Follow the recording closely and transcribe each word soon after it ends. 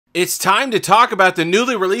It's time to talk about the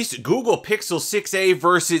newly released Google Pixel 6a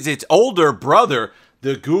versus its older brother,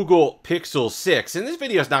 the Google Pixel 6. And this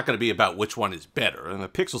video is not going to be about which one is better. And the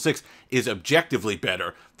Pixel 6 is objectively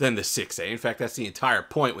better than the 6a. In fact, that's the entire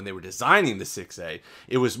point when they were designing the 6a.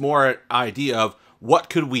 It was more an idea of what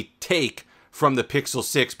could we take from the Pixel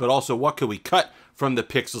 6, but also what could we cut from the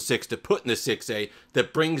Pixel 6 to put in the 6a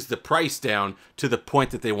that brings the price down to the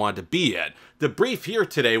point that they wanted to be at. The brief here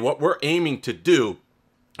today, what we're aiming to do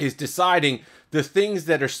is deciding the things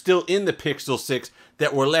that are still in the Pixel 6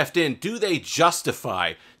 that were left in. Do they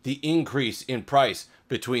justify the increase in price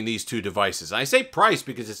between these two devices? And I say price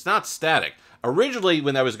because it's not static. Originally,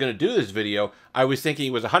 when I was going to do this video, I was thinking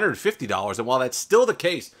it was $150. And while that's still the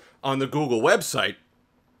case on the Google website,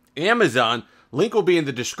 Amazon, link will be in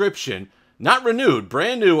the description, not renewed,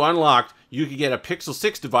 brand new, unlocked, you could get a Pixel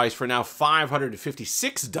 6 device for now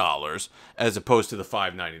 $556 as opposed to the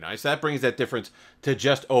 $599. So that brings that difference to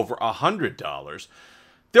just over $100.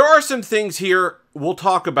 There are some things here, we'll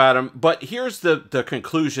talk about them, but here's the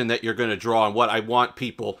conclusion that you're going to draw and what I want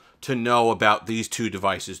people to know about these two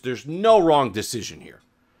devices. There's no wrong decision here.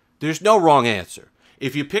 There's no wrong answer.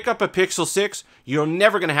 If you pick up a Pixel 6, you're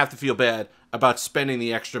never going to have to feel bad about spending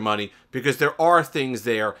the extra money because there are things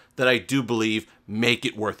there that I do believe make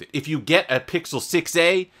it worth it. If you get a Pixel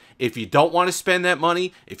 6a, if you don't want to spend that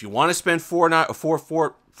money, if you want to spend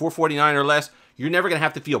 $449 or less, you're never going to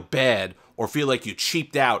have to feel bad or feel like you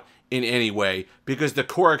cheaped out in any way because the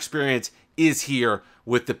core experience is here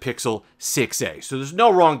with the Pixel 6a. So there's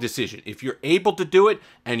no wrong decision. If you're able to do it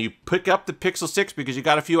and you pick up the Pixel 6 because you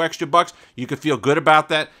got a few extra bucks, you can feel good about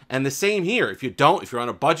that. And the same here. If you don't, if you're on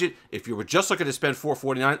a budget, if you were just looking to spend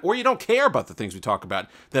 $449 or you don't care about the things we talk about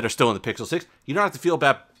that are still in the Pixel 6, you don't have to feel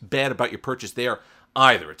bad about your purchase there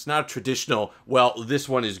either. It's not a traditional, well, this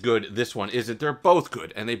one is good, this one isn't. They're both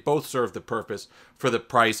good, and they both serve the purpose for the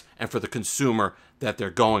price and for the consumer that they're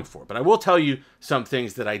going for. But I will tell you some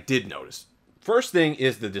things that I did notice. First thing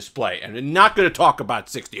is the display, and I'm not going to talk about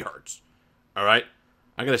 60 hertz, all right?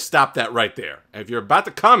 I'm going to stop that right there. And if you're about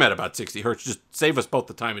to comment about 60 hertz, just save us both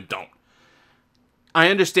the time and don't. I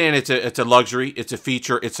understand it's a luxury, it's a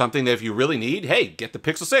feature, it's something that if you really need, hey, get the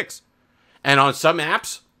Pixel 6. And on some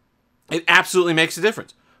apps, it absolutely makes a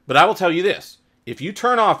difference. But I will tell you this, if you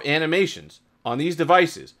turn off animations on these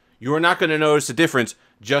devices, you are not going to notice a difference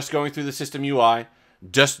just going through the system UI,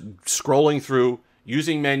 just scrolling through,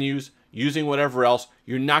 using menus, using whatever else.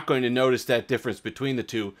 You're not going to notice that difference between the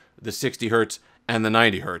two, the 60 hertz and the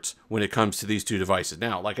 90 hertz when it comes to these two devices.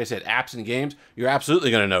 Now, like I said, apps and games, you're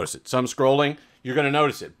absolutely going to notice it. Some scrolling, you're going to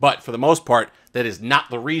notice it. But for the most part, that is not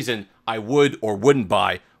the reason I would or wouldn't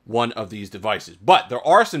buy one of these devices. But there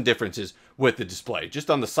are some differences with the display. Just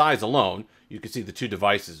on the size alone, you can see the two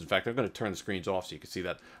devices. In fact, I'm going to turn the screens off so you can see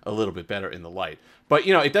that a little bit better in the light. But,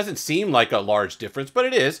 you know, it doesn't seem like a large difference, but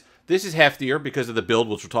it is. This is heftier because of the build,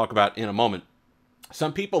 which we'll talk about in a moment.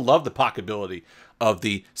 Some people love the pocketability of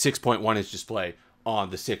the 6.1-inch display on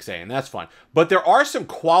the 6a, and that's fine. But there are some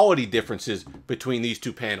quality differences between these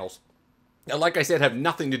two panels that, like I said, have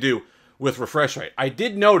nothing to do with refresh rate. I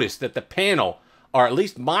did notice that the panel, or at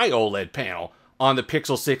least my OLED panel, on the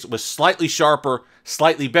Pixel 6 was slightly sharper,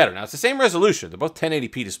 slightly better. Now, it's the same resolution. They're both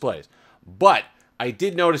 1080p displays. But I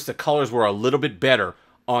did notice the colors were a little bit better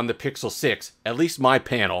on the Pixel 6, at least my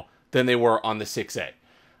panel, than they were on the 6a.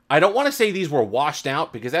 I don't want to say these were washed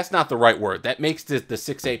out because that's not the right word. That makes the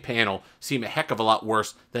 6a panel seem a heck of a lot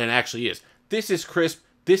worse than it actually is. This is crisp.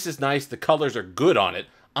 This is nice. The colors are good on it.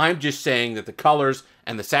 I'm just saying that the colors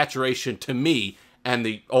and the saturation to me and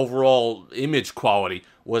the overall image quality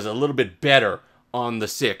was a little bit better on the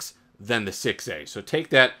 6 than the 6a. So take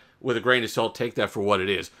that with a grain of salt, take that for what it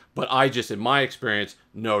is. But I just, in my experience,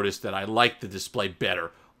 noticed that I like the display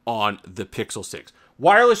better on the Pixel 6.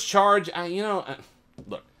 Wireless charge,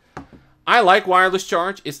 look, I like wireless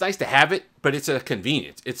charge. It's nice to have it, but it's a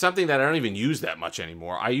convenience. It's something that I don't even use that much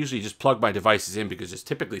anymore. I usually just plug my devices in because it's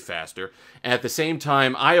typically faster. And at the same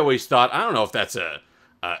time, I always thought, I don't know if that's a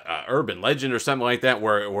urban legend or something like that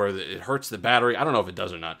where it hurts the battery. I don't know if it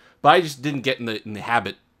does or not. But I just didn't get in the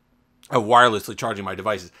habit of wirelessly charging my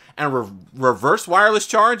devices. And reverse wireless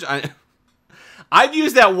charge, I've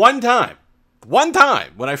used that one time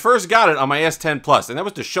when I first got it on my S10 Plus, and that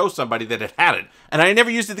was to show somebody that it had it. And I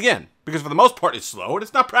never used it again because for the most part it's slow and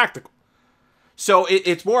it's not practical. So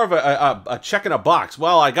it's more of a check in a box.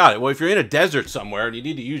 Well, I got it. Well, if you're in a desert somewhere and you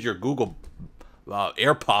need to use your Google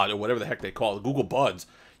AirPod or whatever the heck they call it, Google Buds,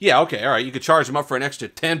 yeah, okay, all right, you could charge them up for an extra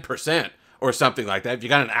 10% or something like that if you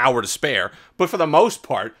got an hour to spare. But for the most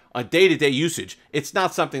part, on day-to-day usage, it's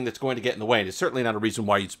not something that's going to get in the way. And it's certainly not a reason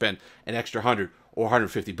why you'd spend an extra 100 or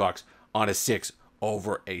 150 bucks on a 6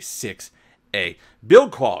 over a 6A.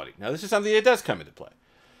 Build quality. Now, this is something that does come into play.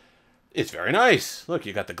 It's very nice. Look,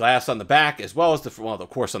 you got the glass on the back as well as the, well, of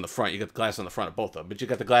course, on the front. You got the glass on the front of both of them, but you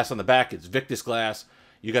got the glass on the back. It's Victus glass.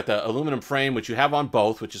 You got the aluminum frame, which you have on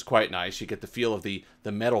both, which is quite nice. You get the feel of the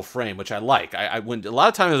metal frame, which I like. When a lot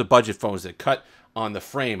of times with budget phones, they cut on the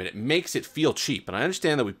frame, and it makes it feel cheap. And I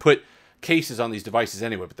understand that we put cases on these devices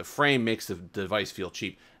anyway, but the frame makes the device feel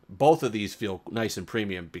cheap. Both of these feel nice and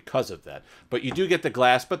premium because of that. But you do get the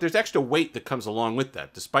glass, but there's extra weight that comes along with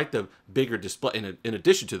that. Despite the bigger display, in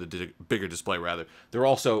addition to the bigger display, rather, there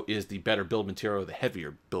also is the better build material, the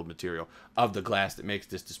heavier build material of the glass that makes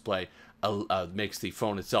this display, makes the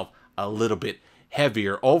phone itself a little bit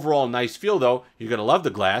heavier. Overall, nice feel, though. You're going to love the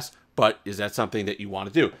glass, but is that something that you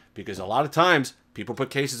want to do? Because a lot of times, people put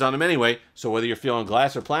cases on them anyway, so whether you're feeling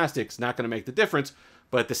glass or plastic, it's not going to make the difference.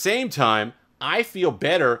 But at the same time, I feel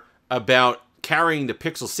better about carrying the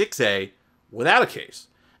Pixel 6a without a case.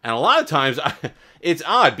 And a lot of times, it's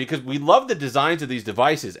odd because we love the designs of these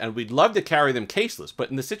devices and we'd love to carry them caseless.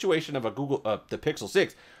 But in the situation of the Pixel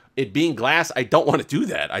 6, it being glass, I don't want to do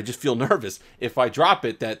that. I just feel nervous if I drop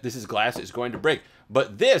it that this is glass is going to break.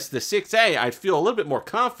 But this, the 6a, I feel a little bit more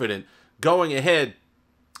confident going ahead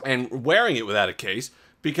and wearing it without a case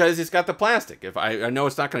because it's got the plastic. If I know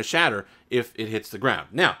it's not going to shatter if it hits the ground.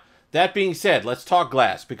 Now, that being said, let's talk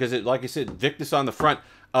glass because, like I said, Victus on the front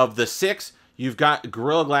of the 6. You've got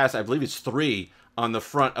Gorilla Glass, I believe it's 3 on the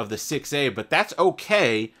front of the 6A, but that's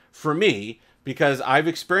okay for me because I've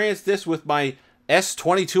experienced this with my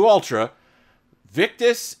S22 Ultra.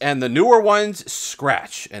 Victus and the newer ones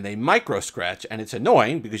scratch, and they micro scratch, and it's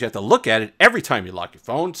annoying because you have to look at it every time you lock your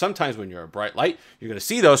phone. Sometimes when you're in bright light, you're going to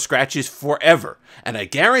see those scratches forever. And I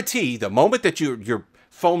guarantee the moment that your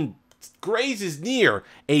phone grazes near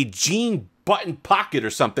a jean button pocket or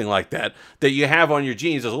something like that you have on your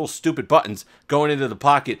jeans, those little stupid buttons going into the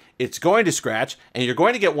pocket, it's going to scratch, and you're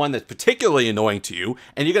going to get one that's particularly annoying to you,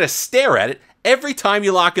 and you're going to stare at it every time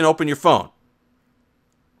you lock and open your phone.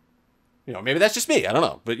 You know, maybe that's just me. I don't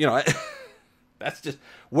know. But, you know, that's just...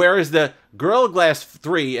 Whereas the Gorilla Glass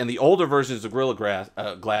 3 and the older versions of Gorilla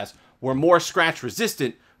Glass were more scratch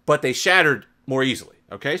resistant, but they shattered more easily.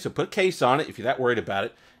 Okay, so put a case on it if you're that worried about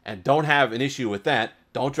it, and don't have an issue with that.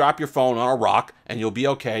 Don't drop your phone on a rock, and you'll be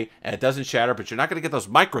okay, and it doesn't shatter, but you're not going to get those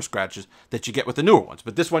micro scratches that you get with the newer ones.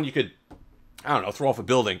 But this one you could, I don't know, throw off a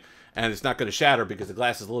building, and it's not going to shatter because the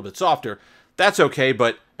glass is a little bit softer. That's okay,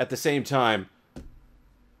 but at the same time,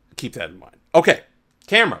 keep that in mind. Okay,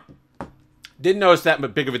 camera. Didn't notice that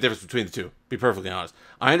big of a difference between the two, to be perfectly honest.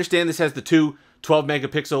 I understand this has the two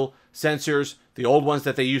 12-megapixel sensors, the old ones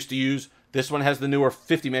that they used to use. This one has the newer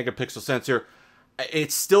 50-megapixel sensor.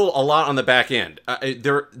 It's still a lot on the back end.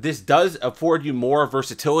 This does afford you more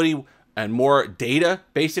versatility and more data,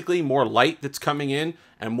 basically, more light that's coming in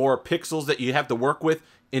and more pixels that you have to work with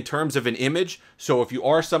in terms of an image. So if you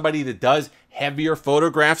are somebody that does heavier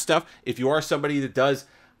photograph stuff, if you are somebody that does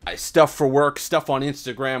stuff for work, stuff on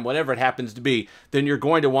Instagram, whatever it happens to be, then you're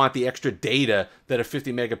going to want the extra data that a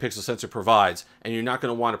 50-megapixel sensor provides, and you're not going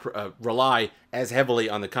to want to rely as heavily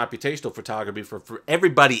on the computational photography for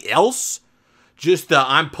everybody else. Just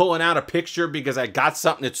I'm pulling out a picture because I got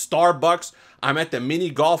something at Starbucks. I'm at the mini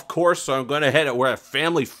golf course, so I'm going to head at where a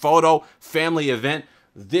family photo, family event.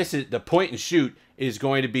 This is the point and shoot is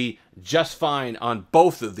going to be just fine on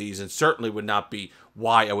both of these, and certainly would not be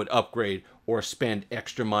why I would upgrade or spend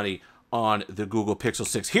extra money on the Google Pixel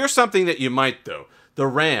 6. Here's something that you might, though. The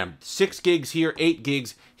RAM, 6 gigs here, 8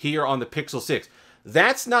 gigs here on the Pixel 6.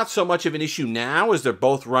 That's not so much of an issue now as they're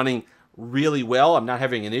both running really well. I'm not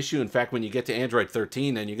having an issue. In fact, when you get to Android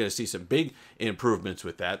 13, then you're going to see some big improvements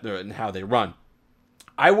with that and how they run.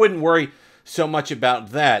 I wouldn't worry so much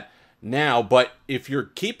about that now, but if you're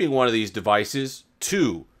keeping one of these devices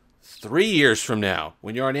 2, 3 years from now,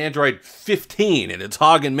 when you're on Android 15 and it's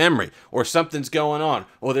hogging memory, or something's going on,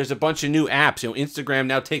 or there's a bunch of new apps, you know, Instagram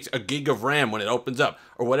now takes a gig of RAM when it opens up,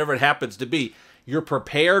 or whatever it happens to be, you're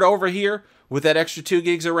prepared over here with that extra 2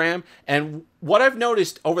 gigs of RAM. And what I've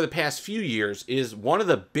noticed over the past few years is one of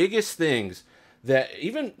the biggest things that,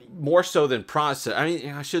 even more so than process, I mean,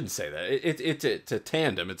 I shouldn't say that. It's a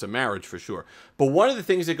tandem. It's a marriage for sure. But one of the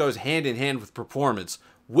things that goes hand in hand with performance,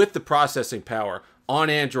 with the processing power on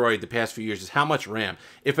Android the past few years, is how much RAM.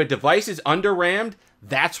 If a device is under-RAMmed,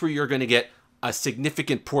 that's where you're going to get a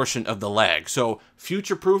significant portion of the lag. So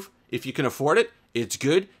future-proof, if you can afford it, it's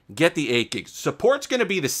good. Get the 8 gigs. Support's going to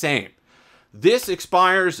be the same. This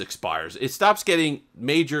expires. It stops getting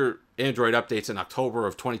major Android updates in October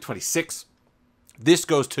of 2026. This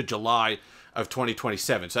goes to July of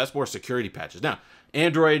 2027. So that's more security patches. Now,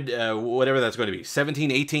 Android, whatever that's going to be,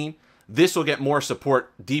 17, 18, This will get more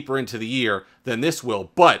support deeper into the year than this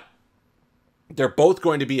will, but they're both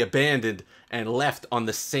going to be abandoned and left on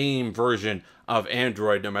the same version of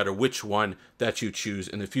Android, no matter which one that you choose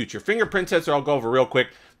in the future. Fingerprint sensor, I'll go over real quick.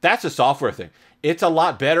 That's a software thing. It's a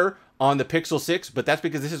lot better on the Pixel 6, but that's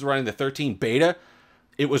because this is running the 13 beta.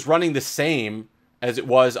 It was running the same as it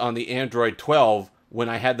was on the Android 12 when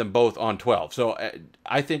I had them both on 12. So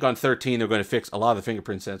I think on 13, they're going to fix a lot of the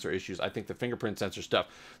fingerprint sensor issues. I think the fingerprint sensor stuff,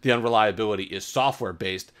 the unreliability is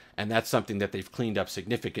software-based, and that's something that they've cleaned up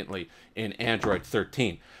significantly in Android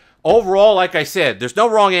 13. Overall, like I said, there's no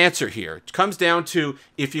wrong answer here. It comes down to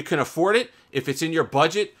if you can afford it, if it's in your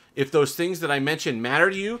budget, if those things that I mentioned matter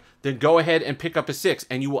to you, then go ahead and pick up a 6,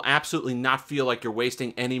 and you will absolutely not feel like you're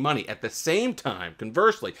wasting any money. At the same time,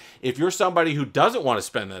 conversely, if you're somebody who doesn't want to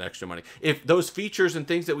spend that extra money, if those features and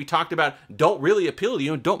things that we talked about don't really appeal to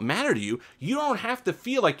you and don't matter to you, you don't have to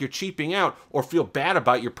feel like you're cheaping out or feel bad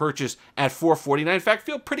about your purchase at $449. In fact,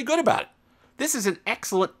 feel pretty good about it. This is an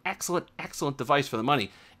excellent, excellent, excellent device for the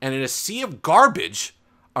money. And in a sea of garbage,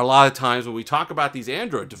 a lot of times when we talk about these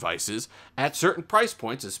Android devices at certain price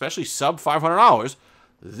points, especially sub $500,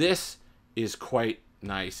 this is quite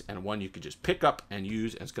nice and one you could just pick up and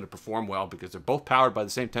use, and it's going to perform well because they're both powered by the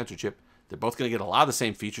same Tensor chip. They're both going to get a lot of the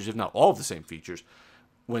same features, if not all of the same features,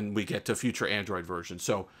 when we get to future Android versions.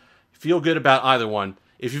 So feel good about either one.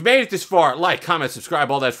 If you've made it this far, like, comment, subscribe,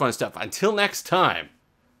 all that fun stuff. Until next time,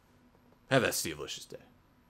 have that Steve-licious day.